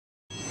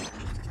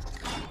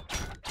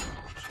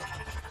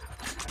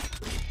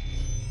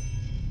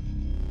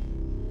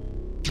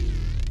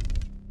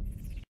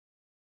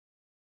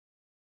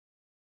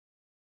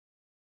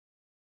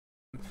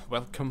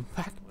welcome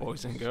back,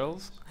 boys and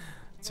girls,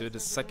 to the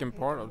second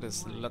part of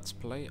this Let's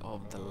Play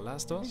of The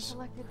Last of Us.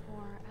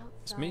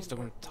 It's me,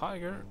 smuggling,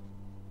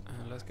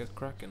 and let's get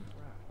cracking.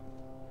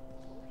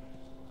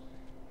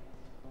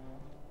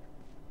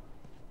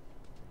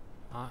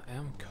 I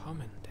am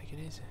coming, take it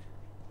easy.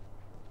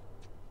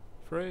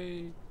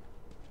 Free!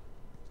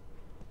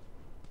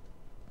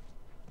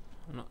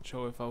 I'm not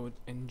sure if I would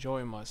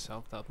enjoy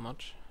myself that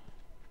much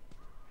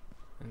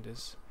in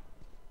this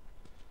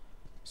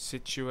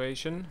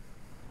situation.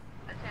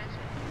 Attention.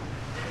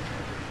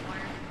 Citizens are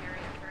required to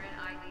carry a current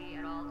ID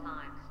at all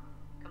times.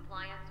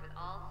 Compliance with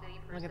all city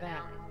Look at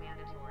that. personnel is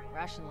mandatory.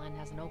 Ration line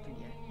hasn't opened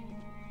yet.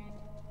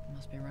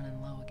 Must be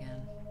running low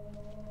again.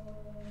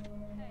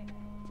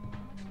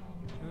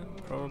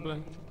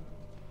 Probably.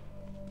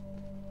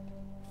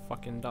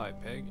 Fucking die,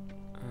 pig.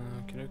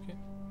 Okay, okay.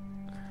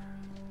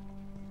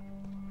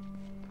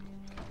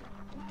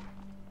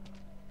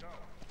 Go.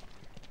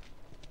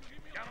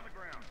 Down on the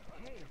ground.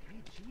 Hey,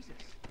 Jesus.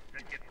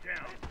 Then get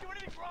down. I didn't do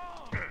anything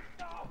wrong!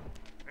 No!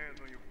 Hands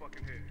on your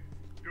fucking head.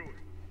 Do it.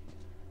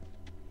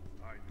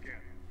 Alright,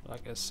 scan.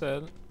 Like I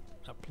said,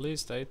 a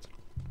police state.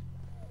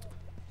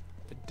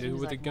 The dude Seems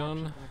with the like more gun.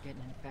 people are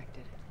getting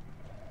infected.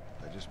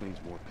 That just means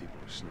more people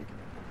are sneaking.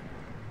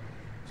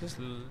 Just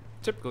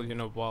typical, you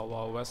know,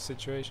 Wild West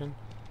situation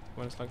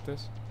when it's like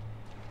this.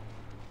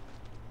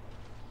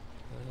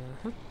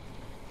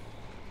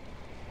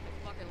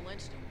 Fucking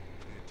lynched them.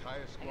 The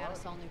entire I got us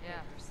squad? all new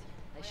Yeah. papers.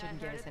 They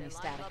shouldn't get us any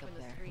static up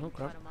there. Oh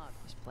crap.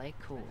 Just play it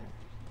cool.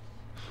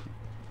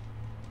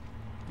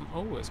 I'm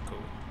always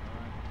cool.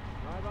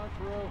 Drive on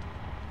through.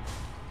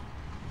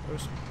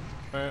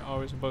 Where are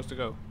we supposed to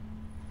go?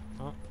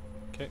 Oh,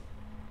 okay.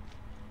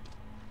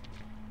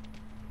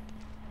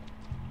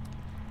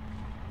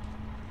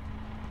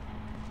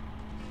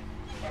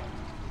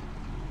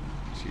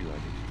 See you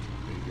later.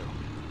 There you go.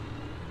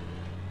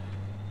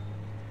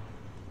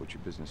 What's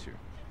your business here?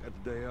 Got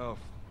the day off.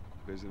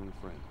 Visiting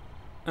a friend.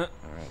 All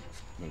right,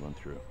 move on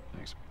through.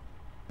 Thanks.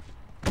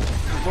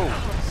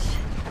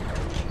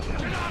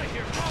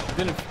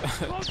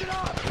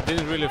 It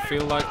didn't really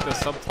feel like the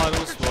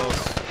subtitles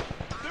was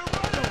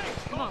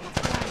Come on,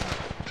 let's go.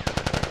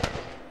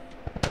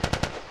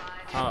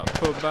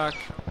 pulled back.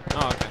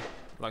 Oh, okay,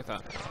 like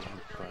that.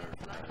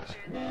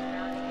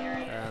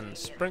 And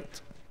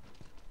sprint.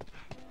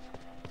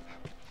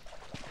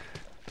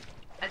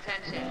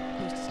 Attention.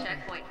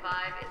 Checkpoint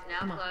 5 is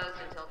now closed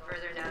until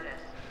further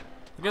notice.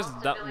 I guess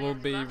that will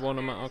be one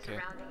of my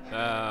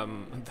the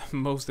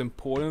most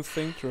important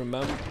thing to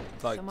remember,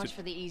 like So much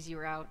for the easy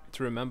route.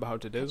 to remember how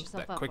to do Catch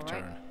yourself that up, quick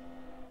alright? turn.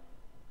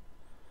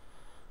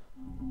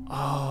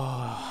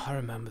 Oh, I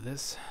remember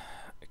this.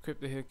 Equip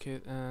the heal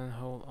kit and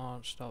hold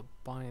on, stop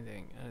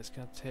binding, and it's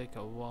gonna take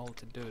a while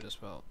to do it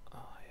as well. Oh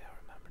yeah, I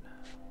remember now.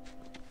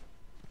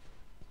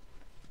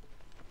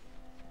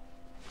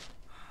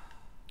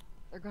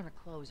 They're gonna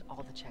close all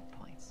the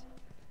checkpoints.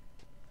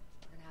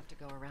 We're gonna have to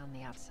go around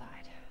the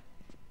outside.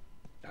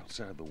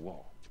 Outside the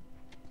wall.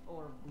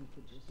 Or we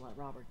could just let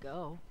Robert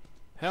go.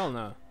 Hell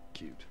no.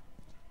 Cute.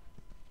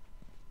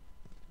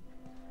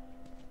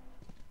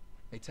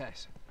 Hey,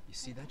 Tess, you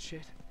see that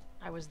shit?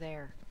 I was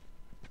there.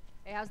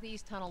 Hey, how's the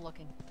east tunnel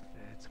looking?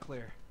 Yeah, it's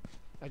clear.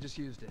 I just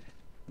used it.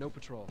 No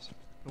patrols.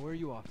 And where are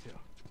you off to?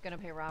 Gonna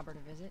pay Robert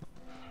a visit?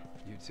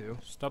 You too?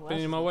 Stop Who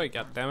being else in my is way,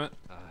 looking for? goddammit.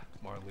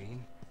 Marlene.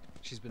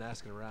 She's been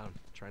asking around,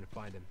 trying to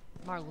find him.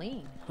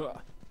 Marlene? Huh.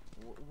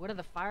 What do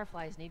the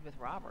Fireflies need with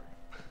Robert?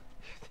 You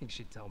think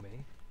she'd tell me?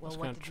 I Well, was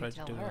what gonna did try you to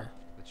tell do her?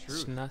 The a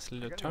truth. nice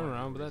little I got no idea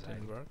turnaround, but where that he's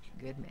didn't work.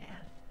 Good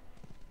man.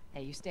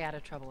 Hey, you stay out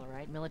of trouble,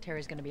 alright?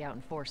 Military's gonna be out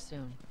in force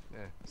soon. Yeah,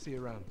 see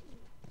you around.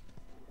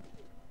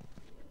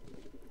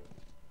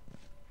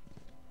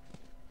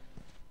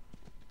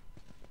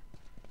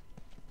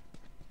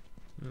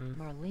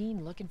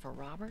 Marlene looking for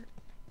Robert?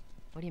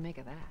 What do you make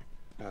of that?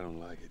 I don't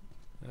like it.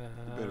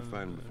 better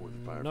find him before the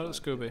Not a Fireflies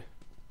do. Scooby.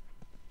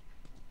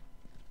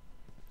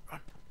 Run.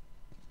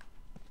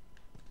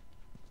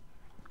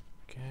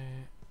 Okay,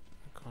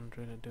 I can't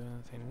really do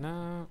anything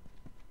now.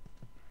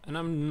 And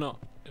I'm not.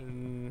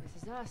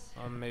 This is us.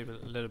 Maybe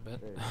a little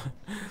bit.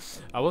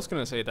 I was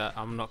gonna say that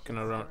I'm not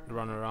gonna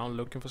run around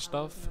looking for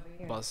stuff,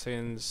 but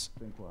since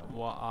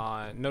what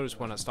I noticed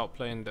when I stopped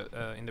playing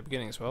in the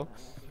beginning as well,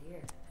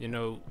 you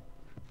know,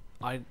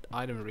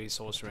 item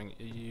resourcing,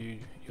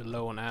 you're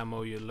low on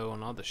ammo, you're low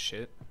on other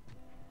shit.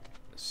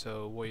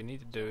 So what you need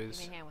to do is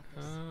Give me a hand with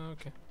this.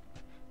 okay.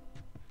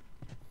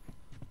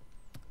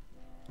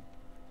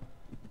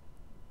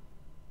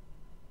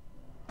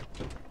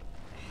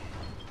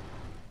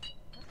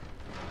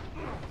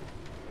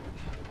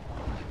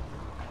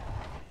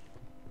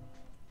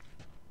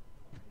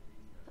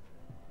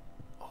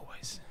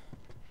 Always.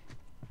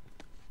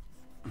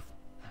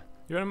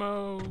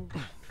 Geronimo!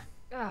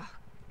 Oh,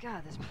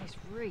 God, this place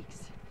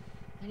reeks.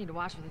 I need to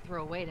watch what they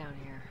throw away down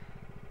here.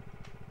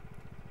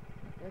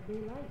 Let there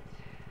be light.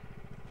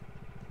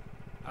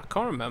 I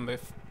can't remember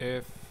if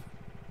there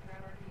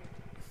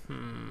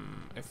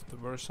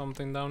was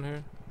something down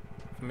here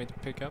for me to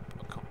pick up.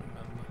 I can't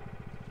remember.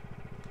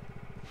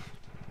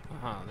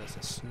 Aha, that's a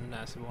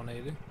snazzy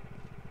 180.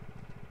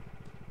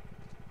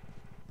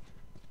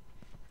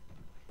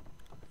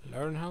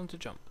 Learn how to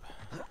jump.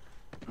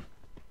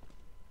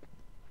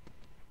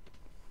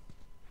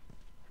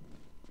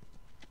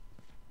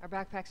 Our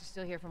backpacks are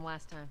still here from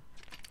last time.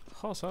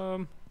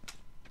 Awesome.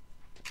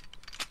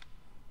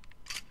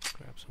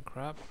 Grab some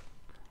crap.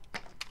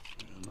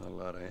 Not a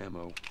lot of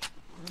ammo.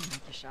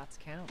 Make your shots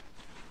count.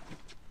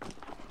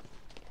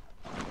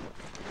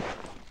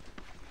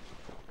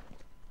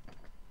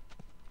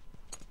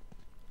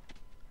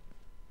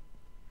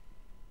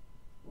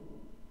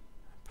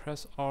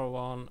 Press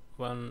R1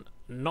 when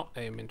not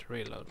aiming to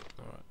reload.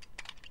 Alright.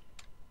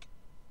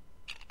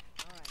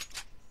 Alright.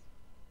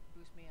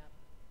 Boost me up.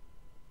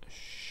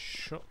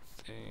 Shot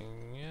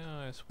thing. Yeah,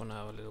 I just wanna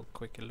have a little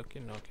quicker look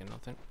in. Okay,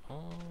 nothing.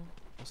 Oh,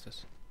 what's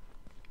this?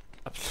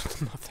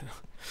 Absolutely nothing.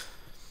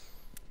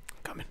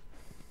 Coming.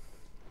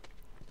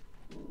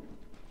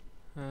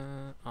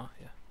 Oh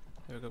yeah.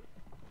 There we go.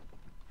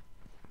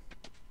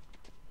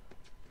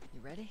 You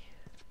ready?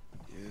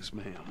 Yes,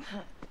 ma'am.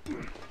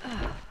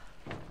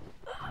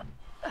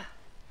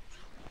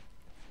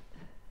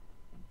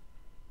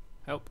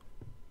 Help.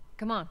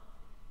 Come on.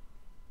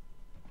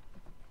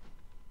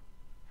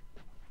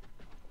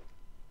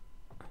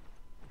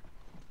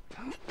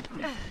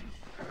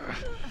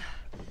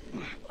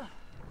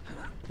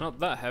 Not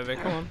that heavy,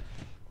 come on.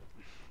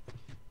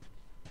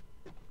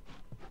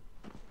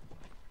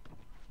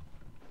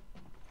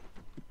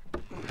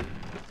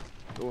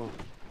 Go on.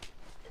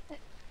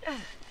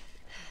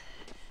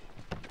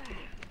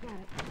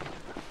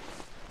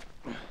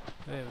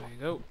 There we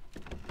go.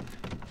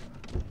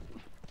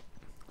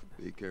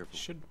 Be careful.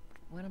 Should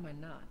When am I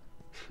not?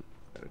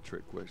 That a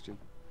trick question?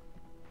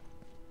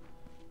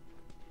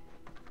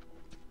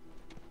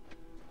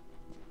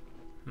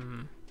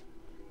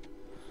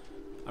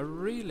 I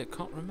really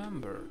can't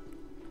remember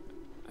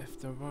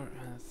if there were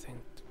anything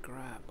to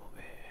grab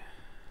over here.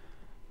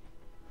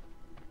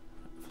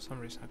 For some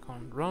reason I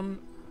can't run,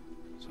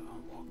 so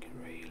I'm walking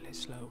really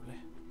slowly.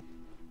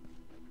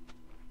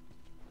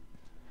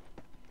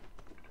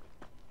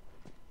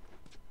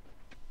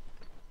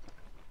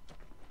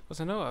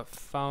 Because I know I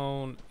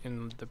found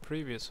in the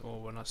previous,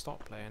 or when I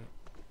stopped playing,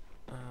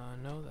 I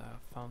know that I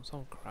found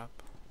some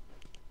crap.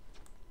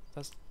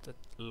 That's the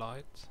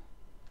light.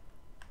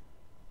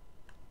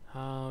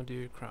 How do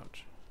you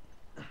crouch?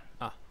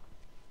 Ah.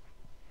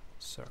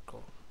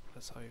 Circle.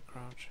 That's how you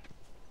crouch.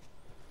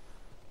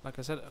 Like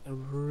I said, I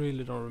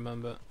really don't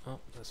remember.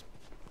 Oh,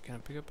 can I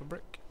pick up a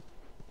brick?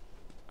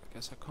 I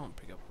guess I can't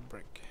pick up a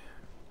brick.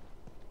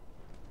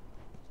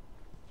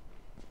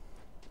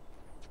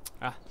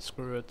 Ah,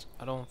 screw it.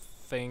 I don't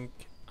think...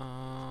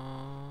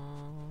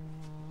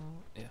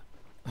 yeah.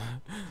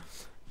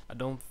 I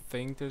don't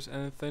think there's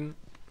anything.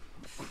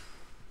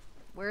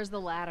 Where's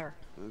the ladder?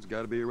 It's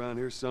got to be around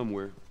here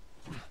somewhere.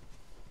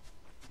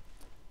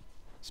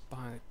 It's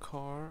behind the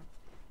car.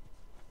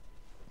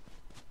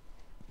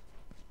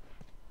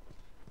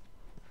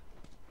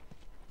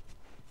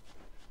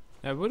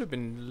 It would have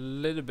been a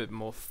little bit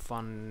more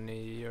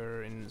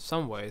funnier in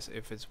some ways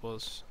if it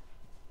was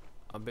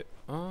a bit...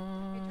 Hey,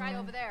 try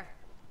over there.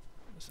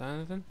 Is that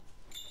anything?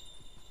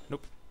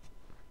 Nope.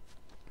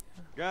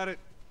 Got it.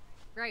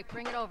 Great,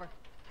 bring it over.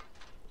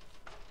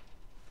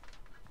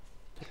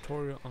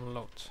 Tutorial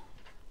unlocked.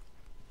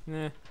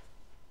 Nah.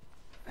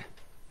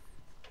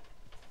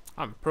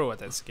 I'm pro at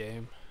this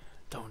game.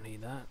 Don't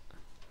need that.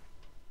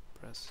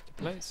 Press the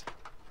place.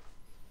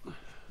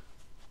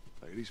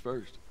 Ladies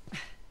first.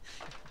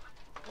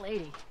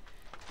 Lady,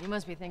 you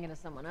must be thinking of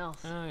someone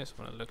else. I just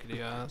want to look at you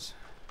guys.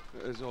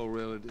 It's all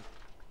relative.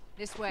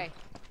 This way.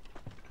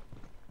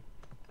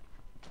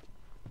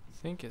 I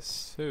think it's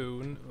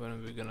soon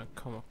when we're gonna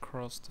come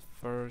across the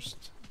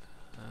first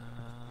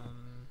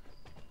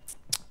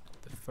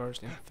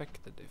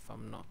infected, if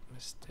I'm not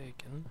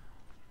mistaken.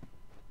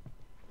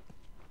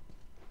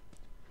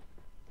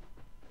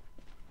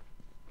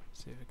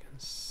 See if we can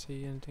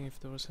see anything, if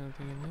there was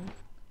anything in here.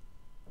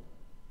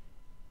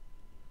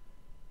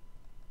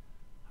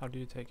 How do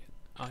you take it?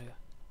 Ah, yeah.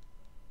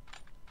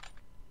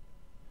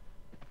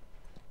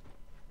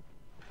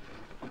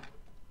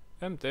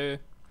 Empty.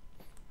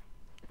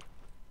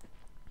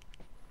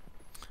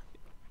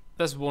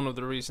 That's one of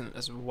the reasons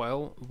as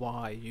well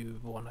why you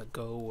wanna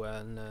go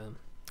and I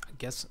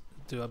guess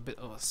do a bit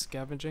of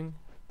scavenging.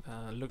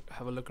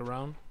 Have a look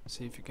around,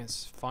 see if you can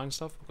find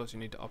stuff, because you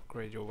need to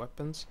upgrade your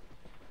weapons.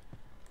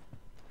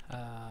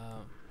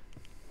 Let's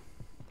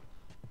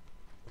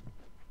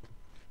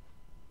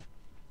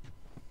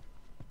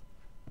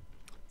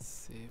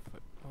see if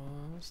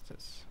what's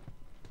this?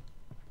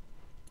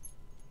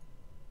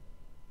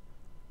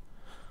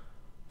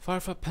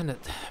 Firefly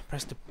Pennant.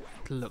 Press the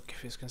look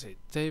if you can see.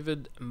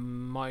 David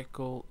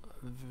Michael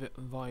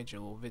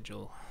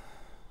Vigil.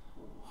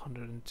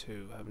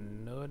 102. I have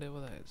no idea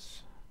what that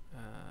is.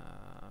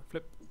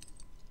 Flip.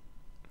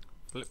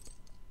 Flip.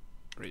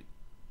 Read.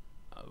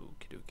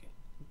 Okie dokie.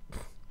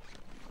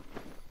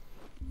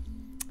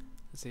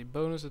 Let's see.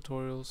 Bonus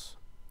tutorials.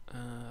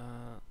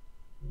 I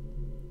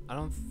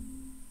don't.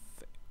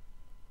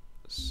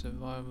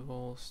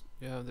 Survivals.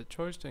 You have the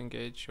choice to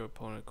engage your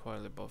opponent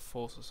quietly by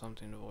force or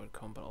something to avoid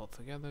combat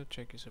altogether.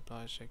 Check your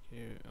supplies, check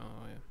your...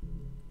 oh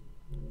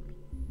yeah.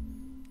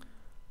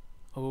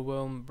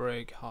 Overwhelm,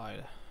 break,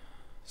 hide.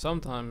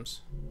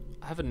 Sometimes,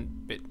 I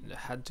haven't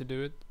had to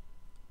do it,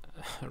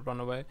 run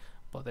away,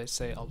 but they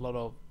say a lot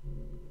of...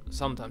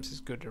 sometimes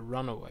it's good to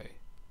run away.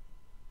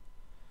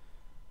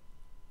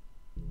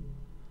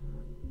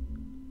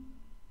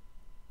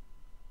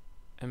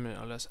 Enemies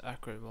are less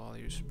accurate while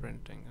you're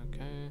sprinting.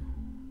 Okay,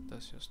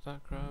 that's just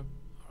that crap.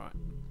 Alright.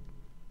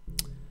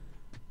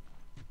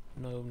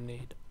 No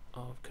need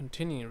of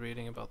continuing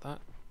reading about that.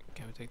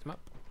 Can we take the map?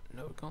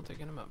 No, we can't take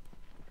any map.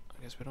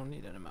 I guess we don't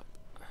need any map.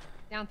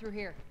 Down through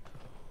here.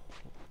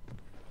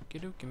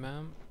 Okey-dokey,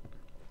 ma'am.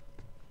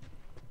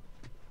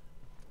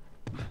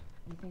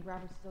 You think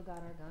Robert's still got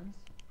our guns?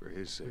 For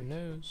his sake, Who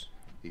knows?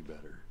 he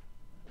better.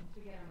 Once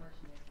we get our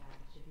merchandise back,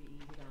 it should be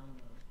easy to unload.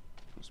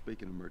 Well,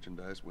 speaking of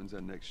merchandise, when's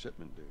that next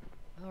shipment due?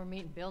 Well, we're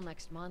meeting Bill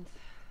next month.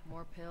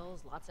 More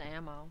pills, lots of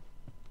ammo.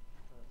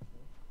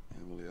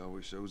 Yeah, well, he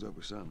always shows up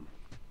with something.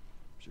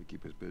 Should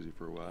keep us busy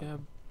for a while. Yeah,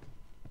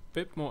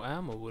 bit more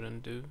ammo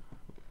wouldn't do.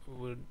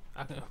 Would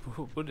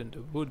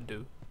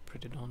do.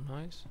 Pretty darn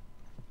nice.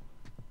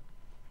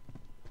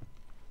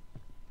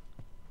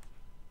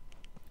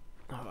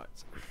 Alright.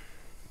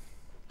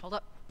 Hold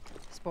up.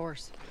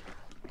 Spores.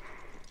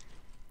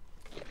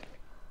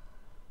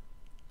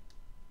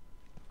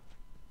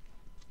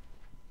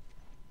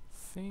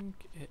 Think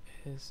it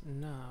is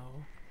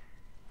now.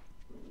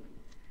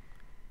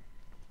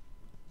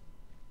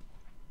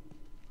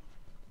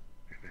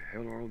 Where the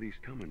hell are all these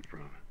coming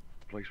from?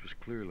 The place was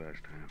clear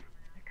last time.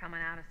 They're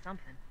coming out of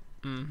something.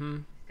 Mm-hmm.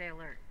 Stay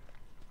alert.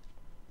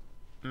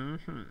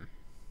 Mm-hmm.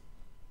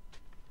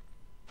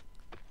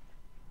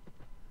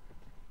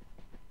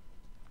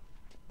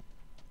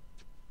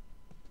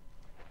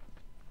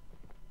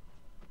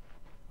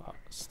 Well,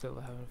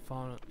 still haven't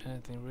found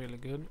anything really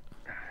good.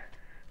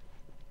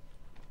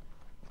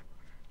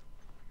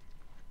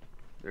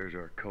 There's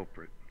our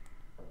culprit.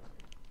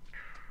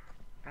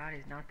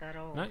 Body's not that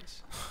old.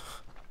 Nice.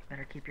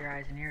 Better keep your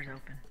eyes and ears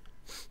open.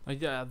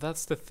 Yeah,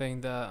 that's the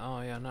thing that...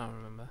 oh yeah, now I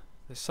remember.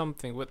 There's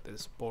something with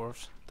this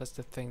spores. That's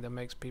the thing that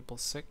makes people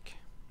sick.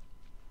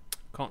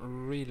 Can't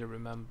really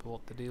remember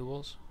what the deal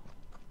was.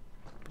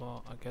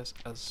 But I guess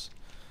as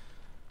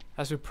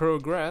we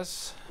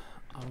progress,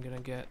 I'm gonna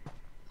get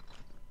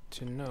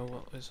to know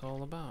what it's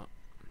all about.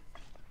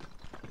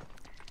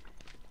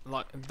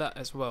 Like that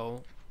as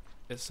well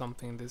is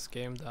something in this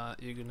game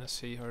that you're gonna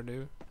see her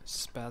do.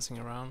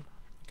 Spazzing around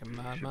like a Should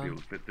be madman. able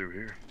to fit through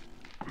here.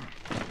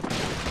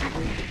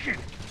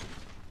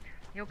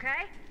 You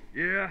okay?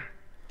 Yeah.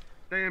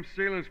 Damn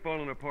ceiling's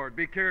falling apart.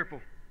 Be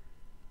careful.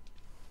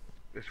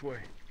 This way.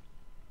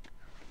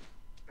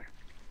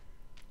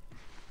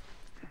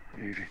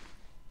 Easy.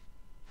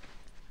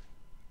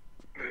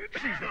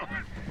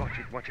 Watch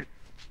it, watch it.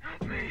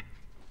 Help me.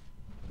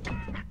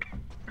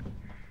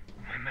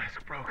 My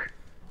mask broke.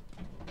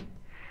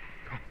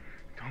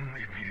 Don't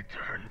leave me to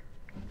turn.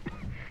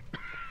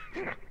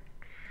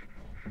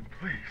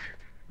 Please.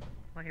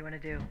 What do you want to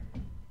do?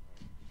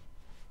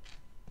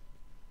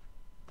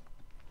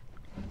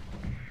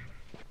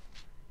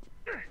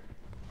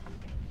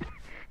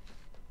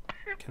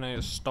 Can I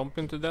just stomp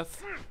him to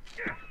death?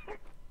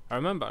 I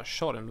remember I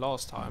shot him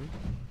last time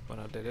when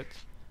I did it.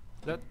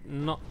 Let's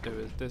not do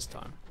it this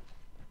time.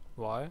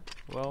 Why?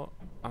 Well,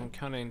 I'm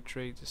kinda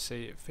intrigued to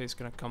see if he's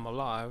gonna come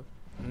alive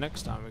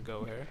next time we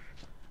go here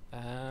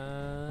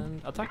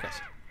and attack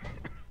us.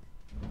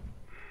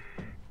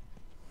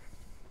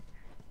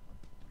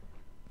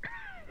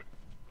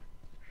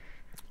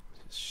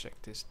 Just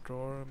check this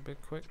drawer a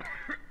bit quick.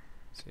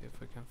 See if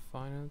we can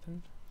find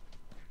anything.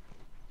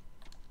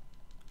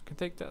 I can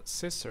take that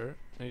scissor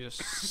and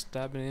just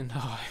stab it in the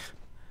eye.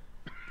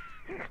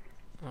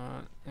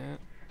 Alright, yeah.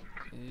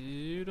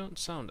 You don't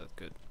sound that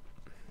good.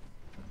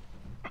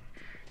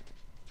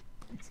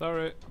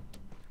 Sorry.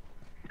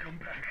 Come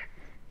back.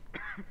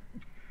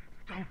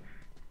 Don't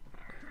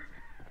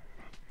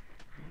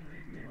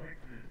leave me like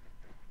this.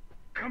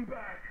 Come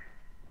back.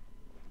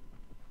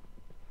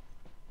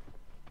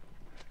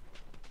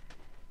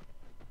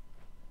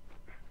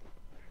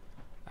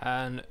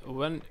 And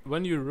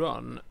when you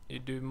run, you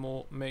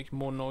do make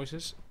more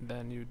noises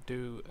than you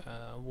do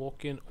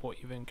walking or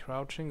even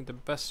crouching. The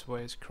best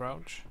way is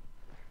crouch.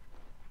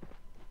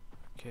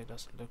 Okay,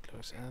 doesn't look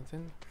like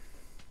anything.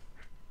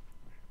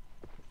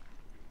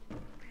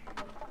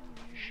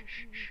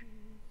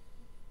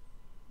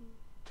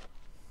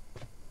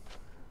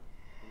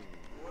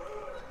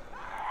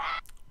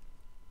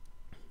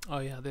 Oh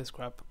yeah, this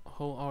crap.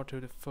 Hold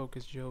R2 to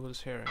focus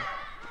Joel's hearing.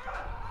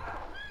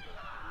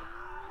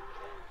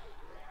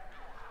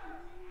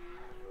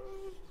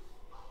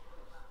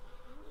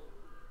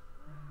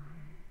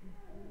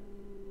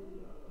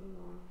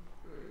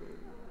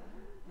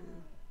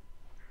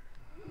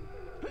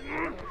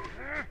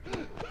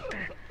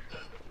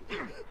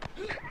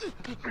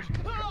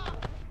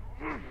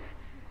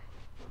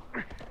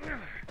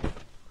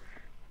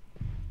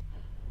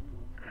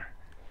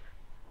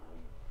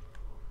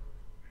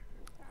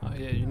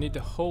 Yeah, you need to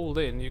hold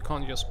in. You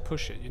can't just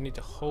push it. You need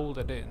to hold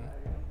it in.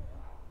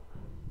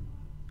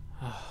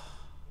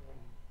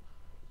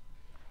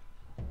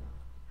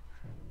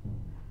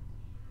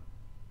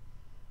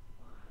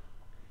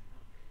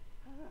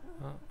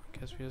 Well, I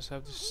guess we just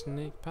have to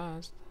sneak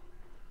past.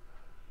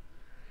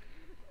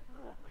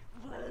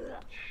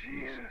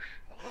 Jesus.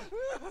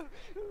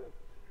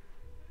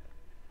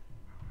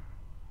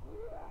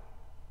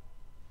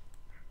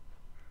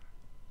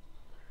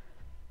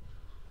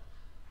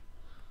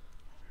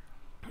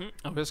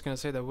 I'm just gonna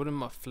say that wouldn't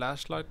my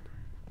flashlight...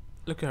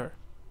 Look at her.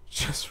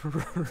 Just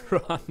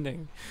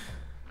running.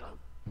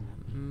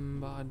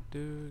 But I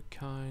do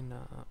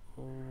kinda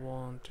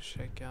want to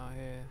check out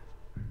here.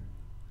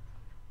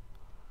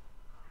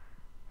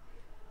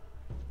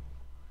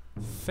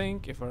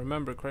 Think, if I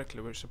remember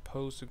correctly, we're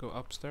supposed to go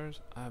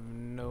upstairs. I have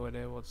no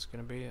idea what's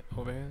gonna be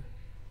over here.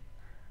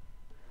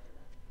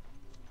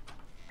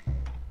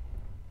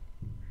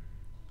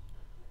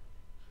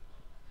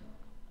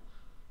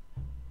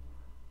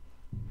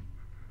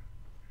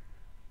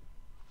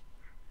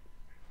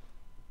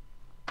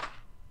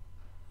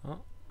 Oh,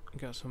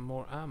 got some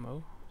more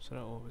ammo, so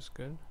that's always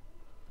good.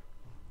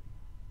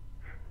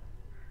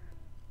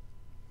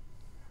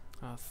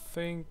 I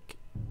think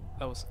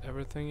that was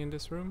everything in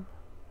this room.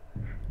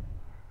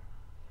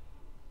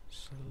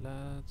 So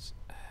let's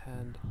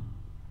head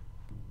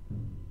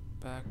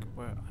back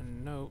where I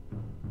know.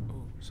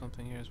 Oh,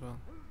 something here as well.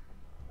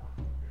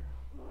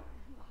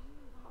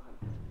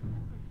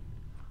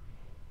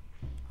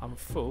 I'm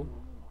full.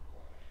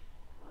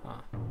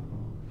 Ah.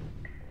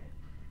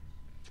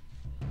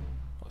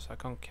 Oh, so I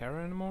can't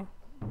carry anymore?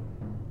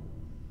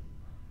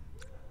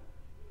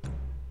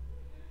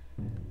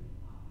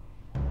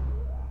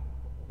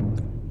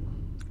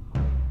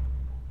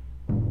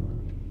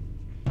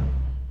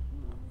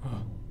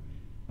 Oh.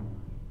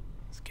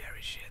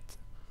 Scary shit.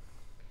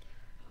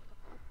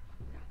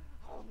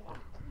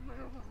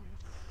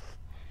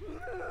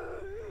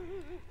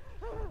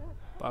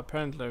 But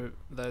apparently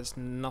there's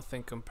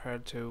nothing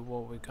compared to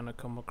what we're gonna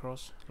come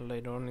across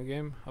later on in the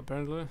game,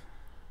 apparently.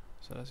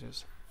 So that's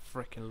just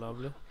freaking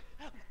lovely.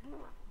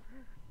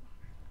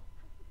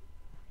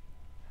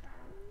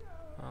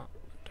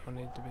 Don't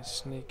need to be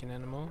sneaking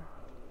anymore.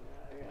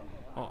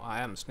 Oh,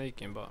 I am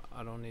sneaking, but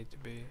I don't need to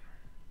be.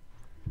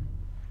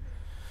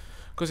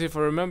 Because if I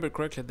remember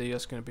correctly, they're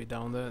just gonna be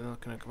down there, they're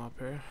not gonna come up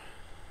here.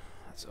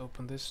 Let's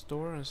open this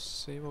door and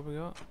see what we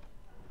got.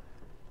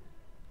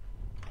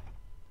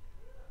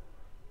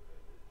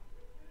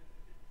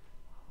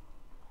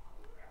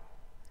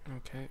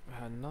 Okay, we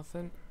had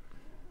nothing.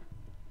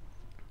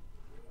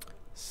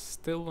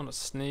 Still wanna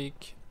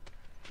sneak.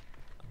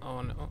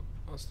 Oh no,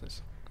 what's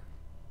this?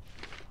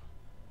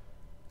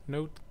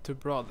 Note to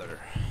brother.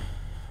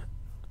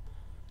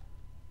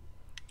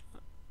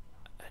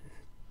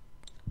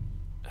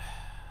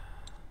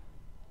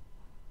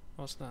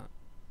 What's that?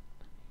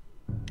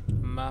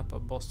 Map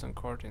of Boston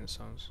cartoon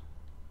songs.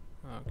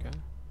 Okay.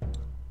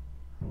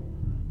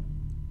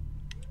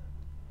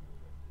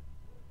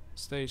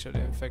 Stage of the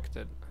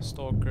infected.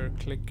 Stalker,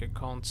 clicker,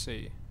 can't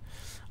see.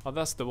 Oh,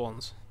 that's the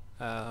ones.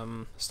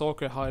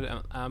 Stalker, hide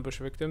and ambush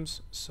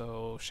victims.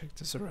 So check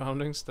the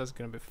surroundings. That's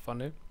gonna be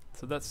funny.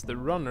 So that's the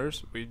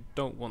runners. We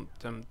don't want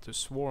them to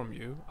swarm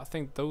you. I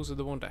think those are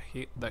the ones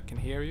that can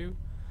hear you.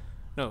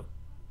 No.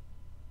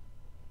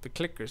 The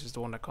clickers is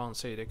the one that can't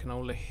see. They can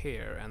only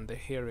hear, and the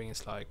hearing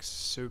is like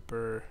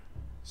super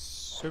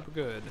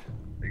good.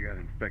 They got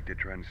infected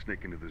trying to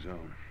sneak into the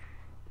zone.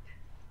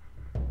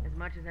 As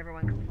much as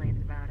everyone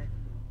complains about it.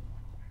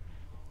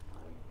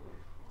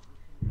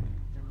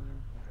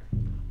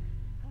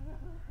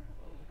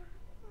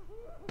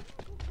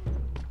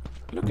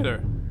 Look at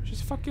her.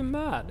 She's fucking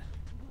mad.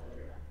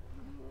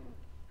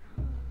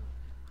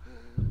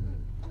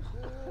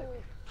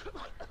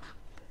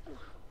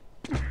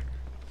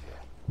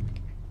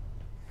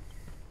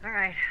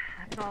 Alright,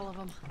 that's all of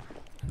them.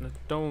 And I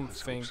don't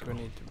think we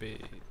need to be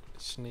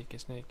sneaky.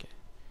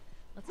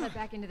 Let's head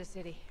back into the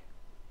city.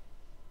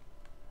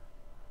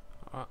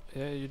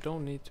 Yeah, you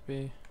don't need to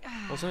be.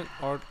 Wasn't it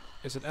R?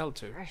 Is it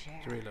L2 Fresh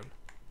air. to reload?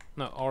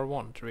 No,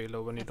 R1 to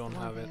reload when you don't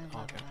have it.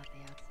 Okay.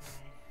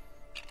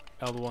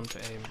 L1 to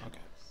aim.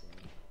 Okay.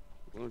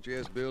 Why don't you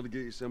ask Bill to get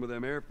you some of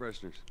them air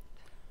fresheners?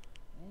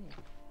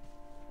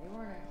 They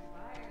weren't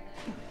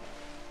expired.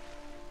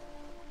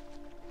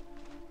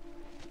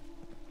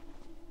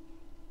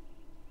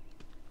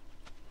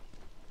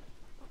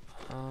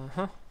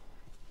 Uh-huh.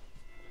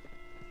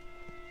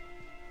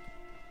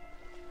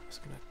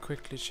 Just gonna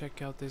quickly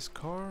check out this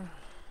car.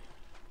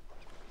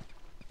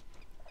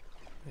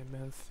 Maybe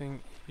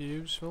anything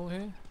useful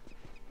here?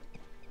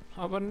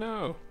 How about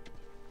no?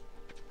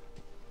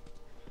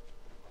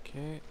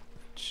 Okay,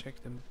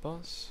 check the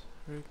bus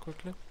very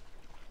quickly.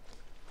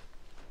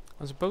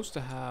 I'm supposed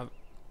to have...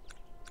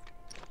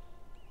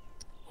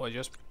 Oh,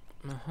 just...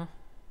 I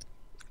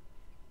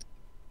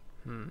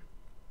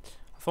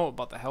thought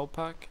about the health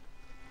pack.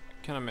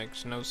 Kinda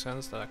makes no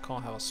sense that I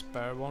can't have a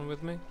spare one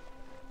with me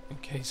in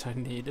case I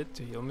need it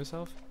to heal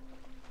myself.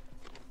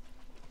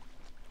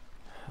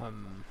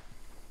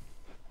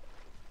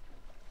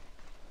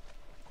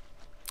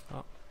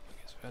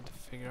 we had to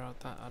figure out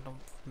that. I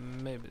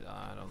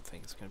don't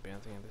think it's gonna be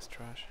anything in this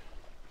trash.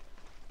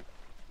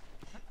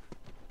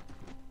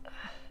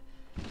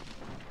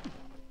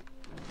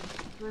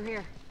 Through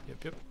here.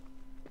 Yep.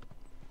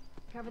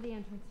 Cover the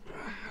entrance.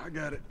 I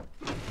got it.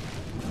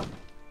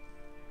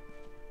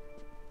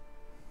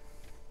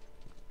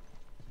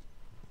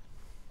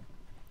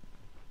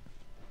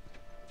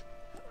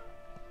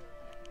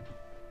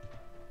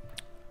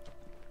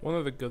 One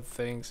of the good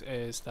things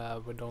is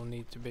that we don't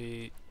need to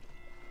be,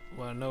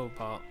 well, I know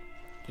about,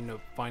 you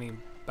know,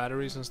 finding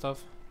batteries and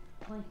stuff.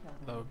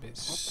 That would be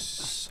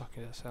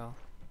sucky as hell.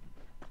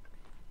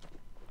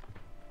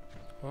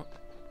 What?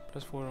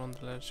 Press forward on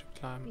the ledge to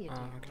climb. Be a dear,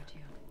 Okay. would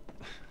you?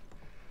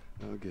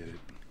 I'll get it.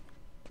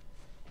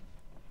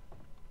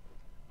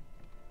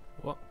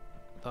 What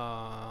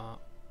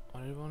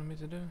do you want me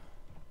to do?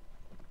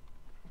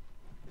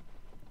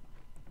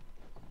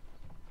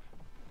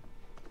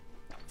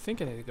 I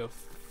think I need to go,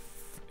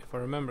 if I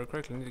remember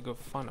correctly, I need to go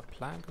find a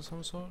plank of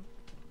some sort.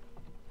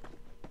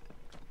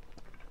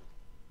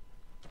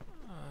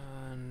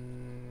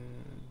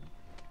 And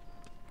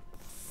I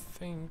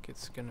think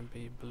it's gonna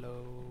be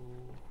below,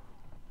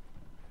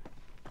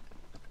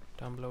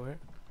 down below here.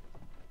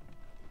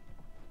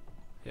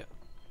 Yeah.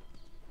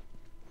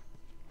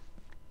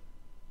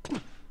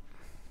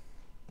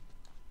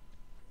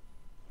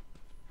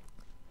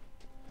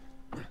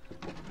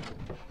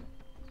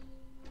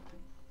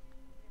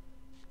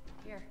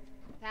 Here,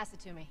 pass it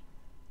to me.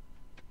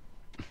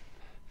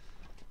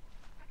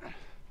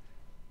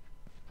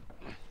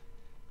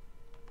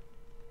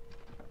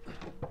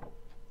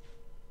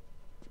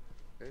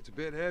 It's a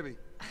bit heavy.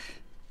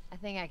 I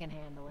think I can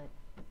handle it.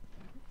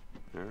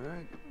 All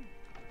right.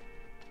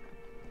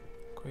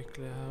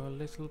 Quickly have a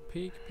little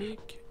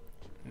peek.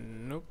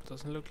 Nope,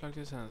 doesn't look like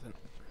there's anything.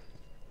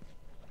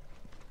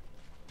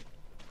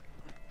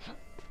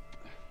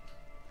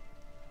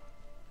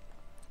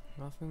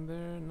 Nothing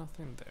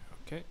there,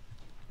 okay.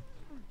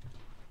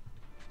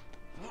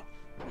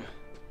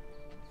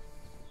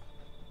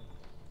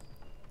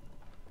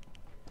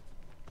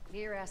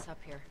 Get your ass up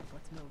here.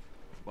 Let's move.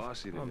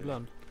 Bossy today. Oh,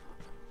 blood.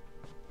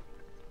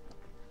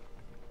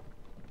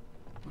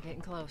 We're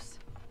getting close.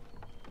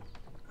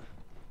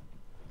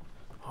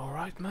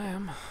 Alright,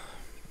 ma'am.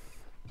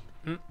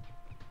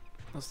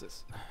 What's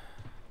this?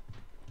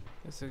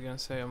 Is it gonna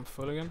say I'm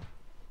full again?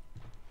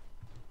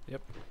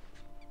 Yep.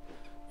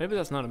 Maybe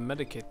that's not a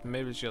medikit,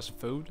 maybe it's just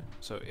food.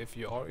 So if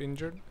you are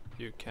injured,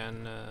 you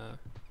can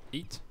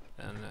eat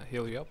and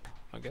heal you up,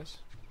 I guess.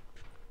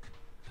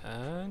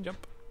 And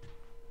jump.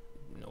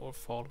 Or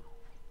fall.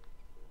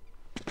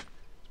 Let's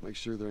make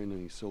sure there ain't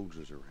any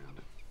soldiers around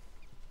it.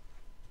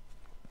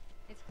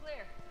 It's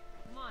clear.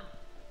 Come on.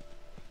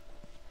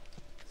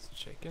 Let's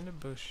check in the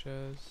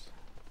bushes.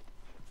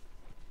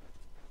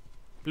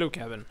 Blue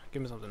cabin,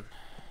 give me something.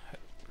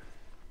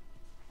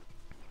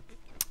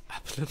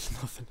 Absolutely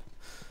nothing.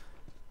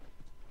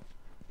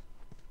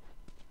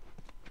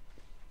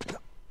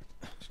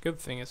 It's a good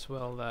thing as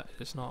well that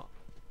it's not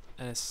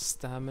any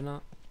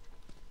stamina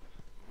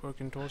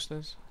working towards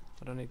this.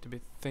 I don't need to be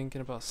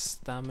thinking about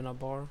stamina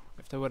bar.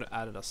 If they would have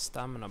added a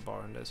stamina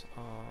bar in this,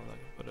 oh, that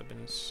would have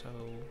been so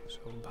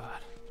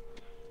bad.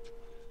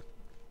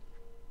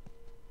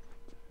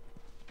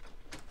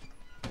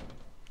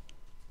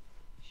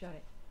 Shut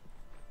it.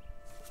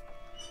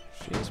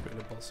 She's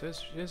really bossy,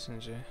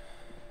 isn't she?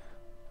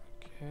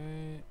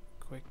 Okay,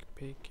 quick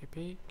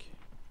peek.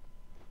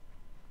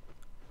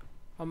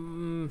 I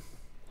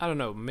don't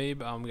know,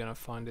 maybe I'm gonna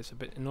find this a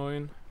bit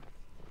annoying.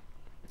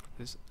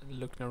 This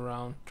looking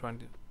around, trying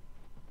to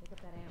Pick up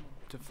that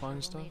ammo.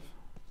 find stuff.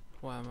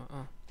 Why am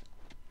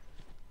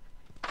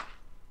I?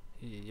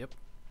 Yep.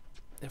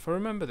 If I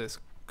remember this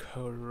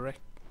correctly,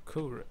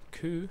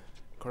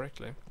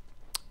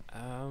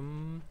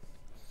 I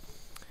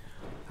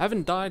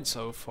haven't died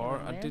so far.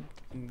 I did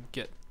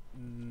get,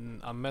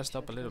 I messed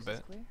up a little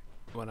bit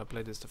when I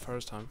played this the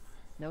first time.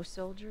 No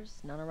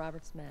soldiers, none of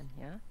Robert's men,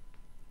 yeah?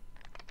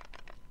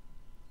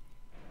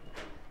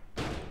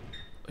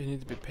 You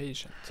need to be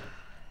patient.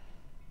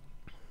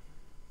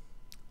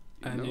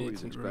 And you need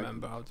to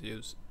remember how to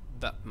use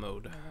that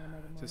mode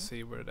to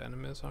see where the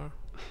enemies are.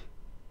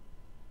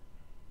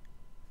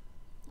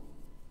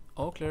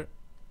 All clear.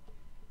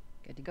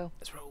 Good to go.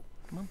 Let's roll.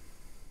 Come on.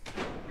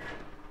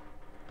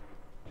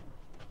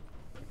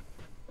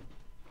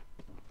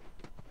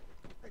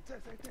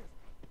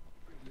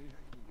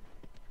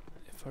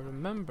 If I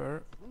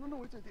remember,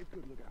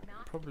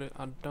 probably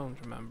I don't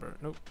remember.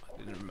 Nope, I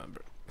didn't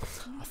remember.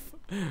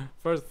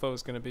 First thought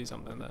was gonna be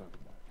something like that.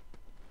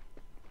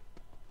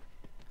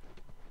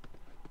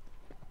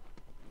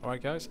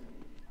 Alright guys,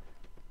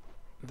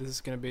 this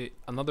is gonna be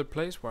another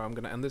place where I'm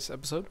gonna end this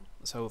episode.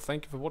 So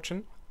thank you for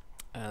watching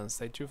and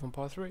stay tuned for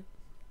part 3.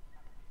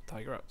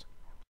 Tiger out.